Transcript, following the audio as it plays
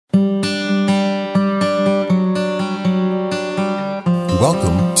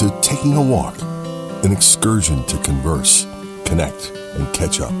Welcome to Taking a Walk, an excursion to converse, connect, and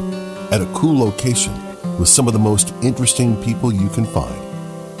catch up at a cool location with some of the most interesting people you can find.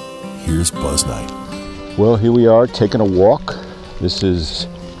 Here's Buzz Knight. Well, here we are taking a walk. This is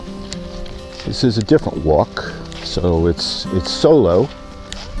a different walk, so it's solo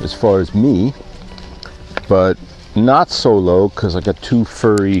as far as me, but not solo because I got two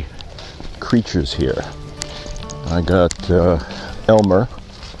furry creatures here. I got Elmer,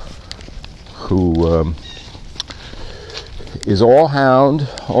 who is all hound,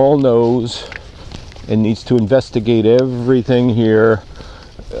 all nose, and needs to investigate everything here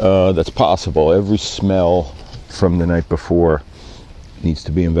that's possible. Every smell from the night before needs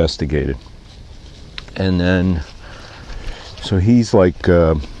to be investigated. And then, so he's like,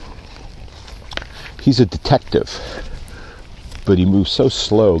 he's a detective, but he moves so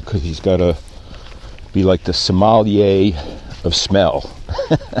slow because he's got to be like the Sommelier of Smell.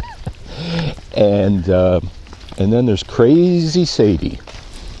 And then there's crazy Sadie,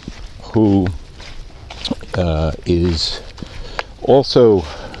 who is also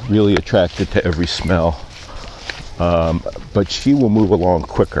really attracted to every smell, but she will move along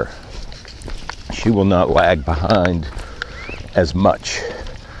quicker. She will not lag behind as much.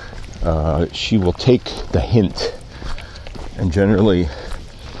 She will take the hint, and generally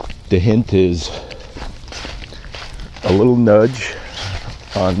the hint is a little nudge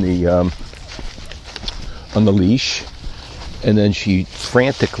on the leash, and then she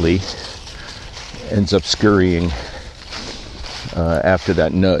frantically ends up scurrying after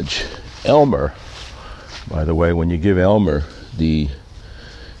that nudge. Elmer, by the way, when you give Elmer the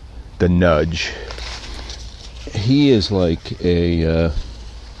nudge, he is like a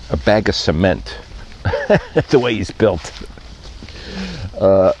bag of cement. The way he's built,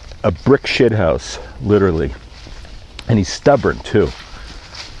 a brick shit house, literally. And he's stubborn too.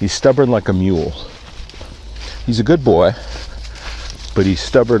 He's stubborn like a mule. He's a good boy, but he's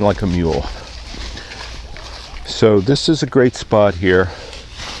stubborn like a mule. So this is a great spot here.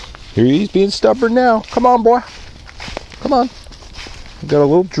 Here he's being stubborn now. Come on, boy. Come on. We got a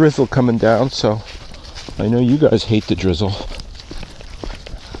little drizzle coming down, so I know you guys hate the drizzle.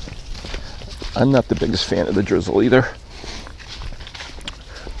 I'm not the biggest fan of the drizzle either.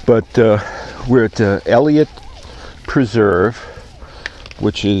 But we're at Elliott Reserve,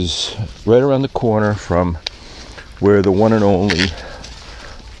 which is right around the corner from where the one and only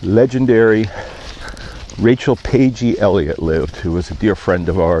legendary Rachel Pagey Elliott lived, who was a dear friend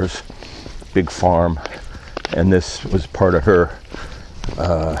of ours. Big farm, and this was part of her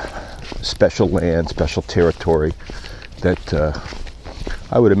special land, special territory that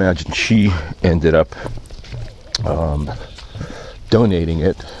I would imagine she ended up donating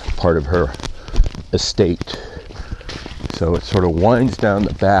it, part of her estate. So it sort of winds down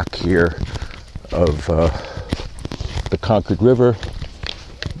the back here of the Concord River.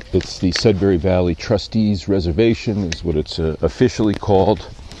 It's the Sudbury Valley Trustees Reservation is what it's officially called.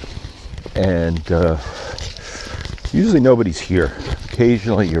 And usually nobody's here.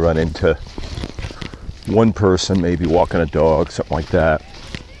 Occasionally you run into one person, maybe walking a dog, something like that.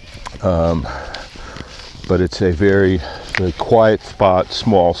 But it's a very, very quiet spot,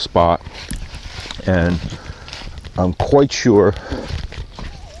 small spot. And I'm quite sure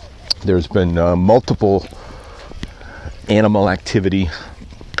there's been multiple animal activity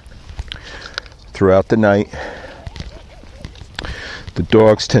throughout the night. The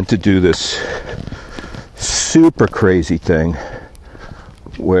dogs tend to do this super crazy thing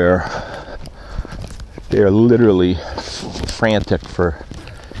where they're literally frantic for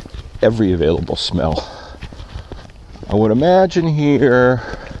every available smell. I would imagine here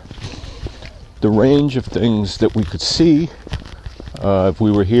the range of things that we could see if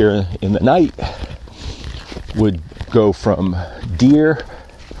we were here in the night would go from deer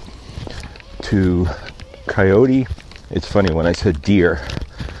to coyote. It's funny, when I said deer,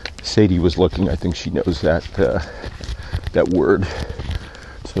 Sadie was looking. I think she knows that word.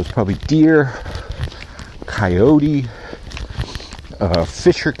 So it's probably deer, coyote,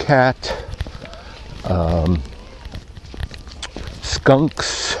 fisher cat,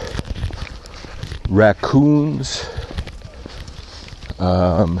 skunks, raccoons,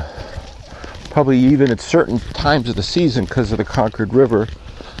 probably even at certain times of the season, because of the Concord River,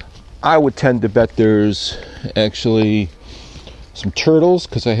 I would tend to bet there's actually some turtles,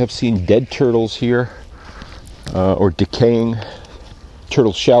 because I have seen dead turtles here, or decaying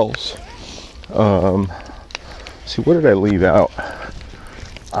turtle shells. See, what did I leave out?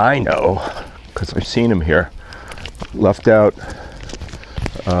 I know, because I've seen them here. Left out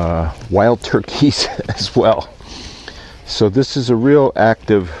wild turkeys as well. So this is a real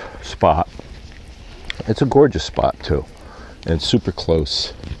active spot. It's a gorgeous spot too, and it's super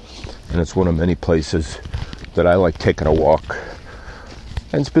close, and it's one of many places that I like taking a walk,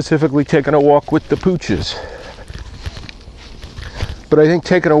 and specifically taking a walk with the pooches. But I think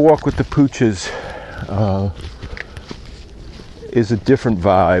taking a walk with the pooches is a different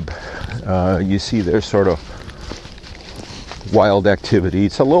vibe. You see their sort of wild activity.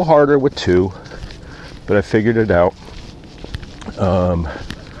 It's a little harder with two, but I figured it out.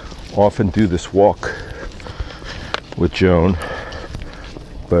 Often do this walk with Joan,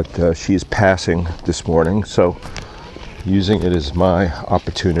 but she is passing this morning, so using it as my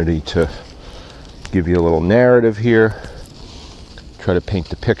opportunity to give you a little narrative here, try to paint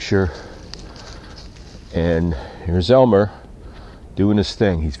the picture. And here's Elmer doing his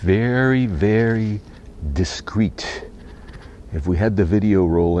thing. He's very, very discreet. If we had the video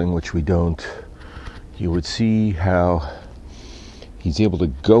rolling, which we don't, you would see how he's able to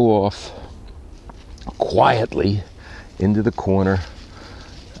go off quietly into the corner.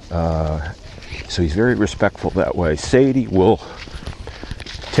 So he's very respectful that way. Sadie will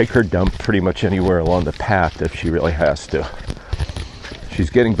take her dump pretty much anywhere along the path if she really has to.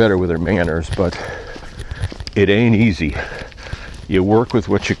 She's getting better with her manners, but it ain't easy. You work with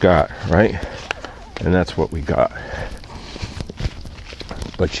what you got, right? And that's what we got.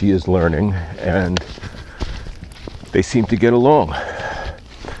 But she is learning, and they seem to get along.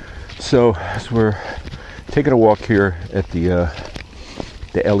 So as we're taking a walk here at the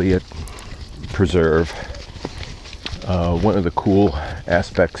Elliott Reserve, one of the cool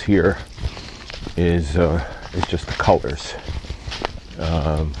aspects here is just the colors.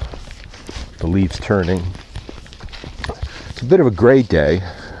 The leaves turning. It's a bit of a gray day,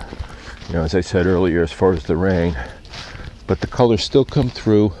 you know, as I said earlier, as far as the rain, but the colors still come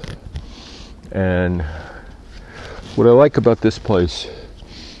through. And what I like about this place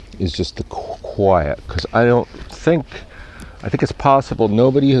is just the quiet, because I think it's possible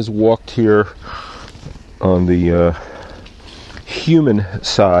nobody has walked here on the human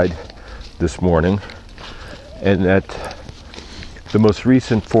side this morning, and that the most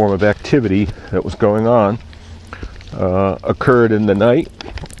recent form of activity that was going on occurred in the night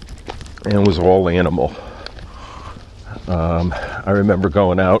and was all animal. I remember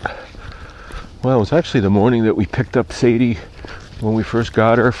going out, well, it was actually the morning that we picked up Sadie when we first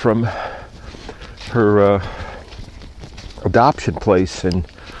got her from her adoption place in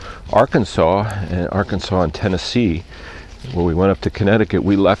Arkansas and Tennessee. When we went up to Connecticut,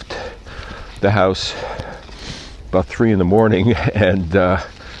 we left the house about 3 a.m, and the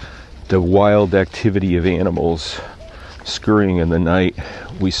wild activity of animals scurrying in the night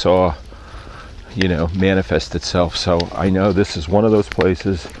we saw, manifest itself. So I know this is one of those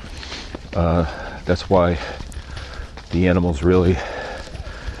places. That's why the animals really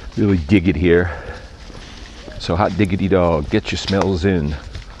dig it here. So hot diggity dog, get your smells in,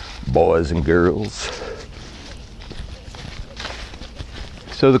 boys and girls.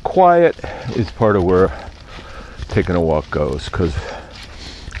 So the quiet is part of where taking a walk goes, because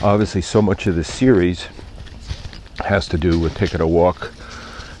obviously so much of this series has to do with taking a walk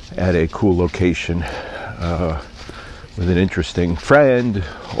at a cool location with an interesting friend,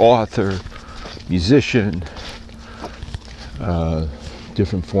 author, musician,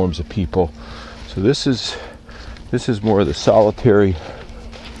 different forms of people. So this is more of the solitary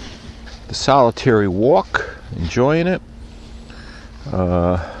walk, enjoying it,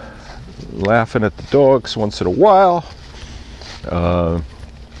 laughing at the dogs once in a while,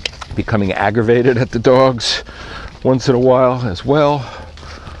 becoming aggravated at the dogs once in a while as well,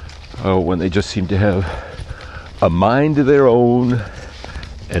 when they just seem to have a mind of their own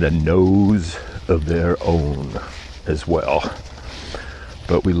and a nose of their own as well.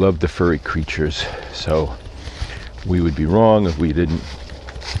 But we love the furry creatures, so we would be wrong if we didn't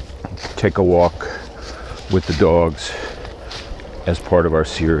take a walk with the dogs as part of our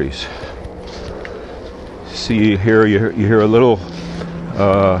series. See here, you hear a little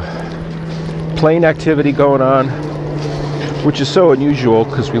plane activity going on, which is so unusual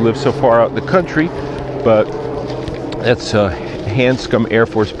because we live so far out in the country, but that's Hanscom Air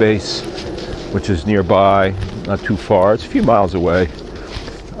Force Base, which is nearby, not too far. It's a few miles away,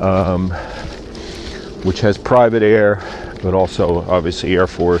 which has private air, but also obviously Air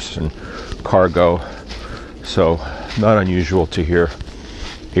Force and cargo. So not unusual to hear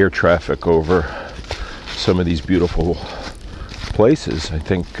air traffic over some of these beautiful places. I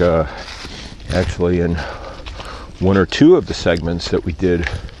think actually in one or two of the segments that we did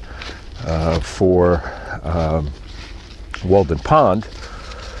for Walden Pond,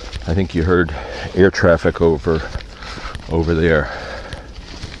 I think you heard air traffic over over there.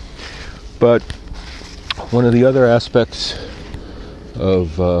 But one of the other aspects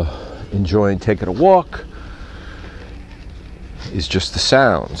of enjoying taking a walk is just the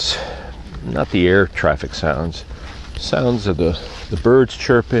sounds, not the air traffic sounds of the birds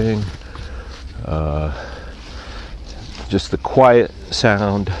chirping, just the quiet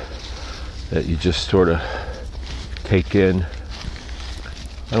sound that you just sort of take in.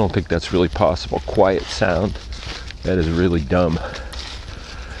 I don't think that's really possible. Quiet sound, that is really dumb.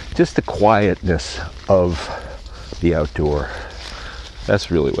 Just the quietness of the outdoor. That's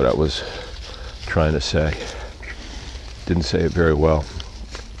really what I was trying to say. Didn't say it very well.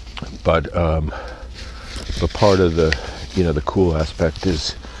 But part of the, the cool aspect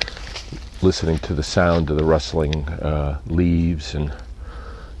is listening to the sound of the rustling leaves and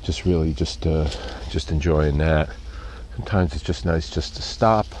just really just enjoying that. Sometimes it's just nice just to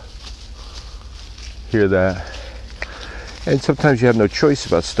stop, hear that. And sometimes you have no choice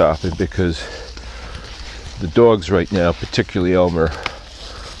about stopping because the dogs right now, particularly Elmer,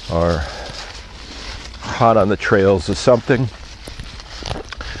 are hot on the trails of something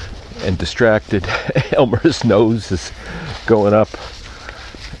and distracted. Elmer's nose is going up.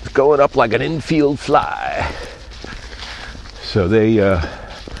 It's going up like an infield fly. So they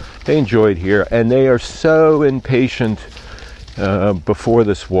enjoyed here, and they are so impatient before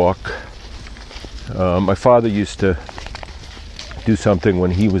this walk. My father used to do something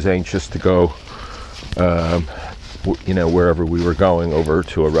when he was anxious to go, wherever we were going, over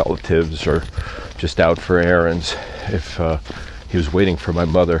to a relative's or just out for errands. If he was waiting for my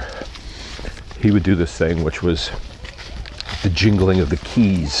mother, he would do this thing, which was the jingling of the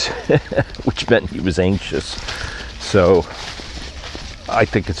keys, which meant he was anxious. So I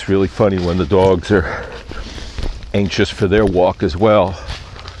think it's really funny when the dogs are anxious for their walk as well.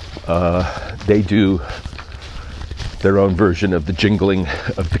 They do their own version of the jingling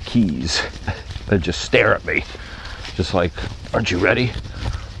of the keys. They just stare at me, just like, aren't you ready?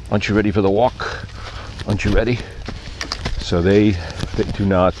 Aren't you ready for the walk? Aren't you ready? So they do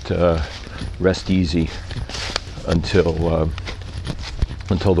not rest easy until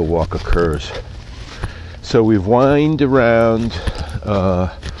the walk occurs. So we've winded around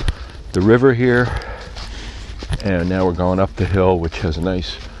the river here, and now we're going up the hill, which has a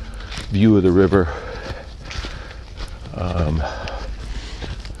nice view of the river.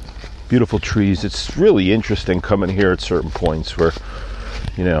 Beautiful trees. It's really interesting coming here at certain points where,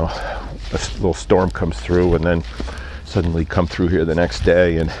 a little storm comes through and then suddenly come through here the next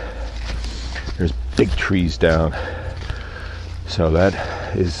day and there's big trees down. So that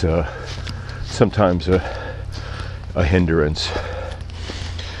is sometimes a hindrance.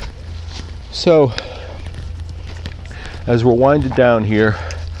 So as we're winding down here,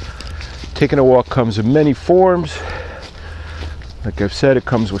 taking a walk comes in many forms. Like I've said, it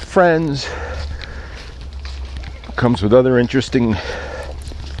comes with friends. It comes with other interesting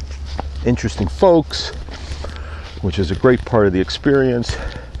folks, which is a great part of the experience.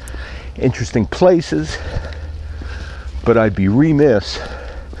 Interesting places. But I'd be remiss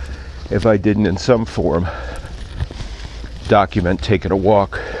if I didn't in some form document taking a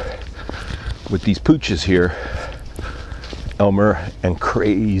walk with these pooches here, Elmer and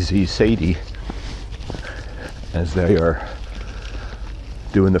crazy Sadie, as they are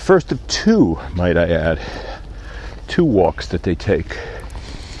doing the first of two, might I add, 2 walks that they take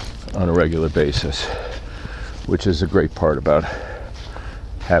on a regular basis, which is a great part about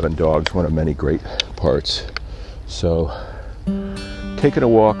having dogs, one of many great parts. So taking a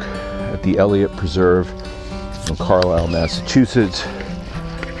walk at the Elliott Reserve in Carlisle, Massachusetts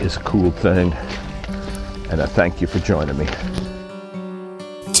is a cool thing, and I thank you for joining me.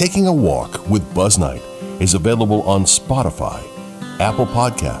 Taking a Walk with Buzz Knight is available on Spotify, Apple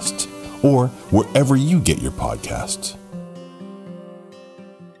Podcasts, or wherever you get your podcasts.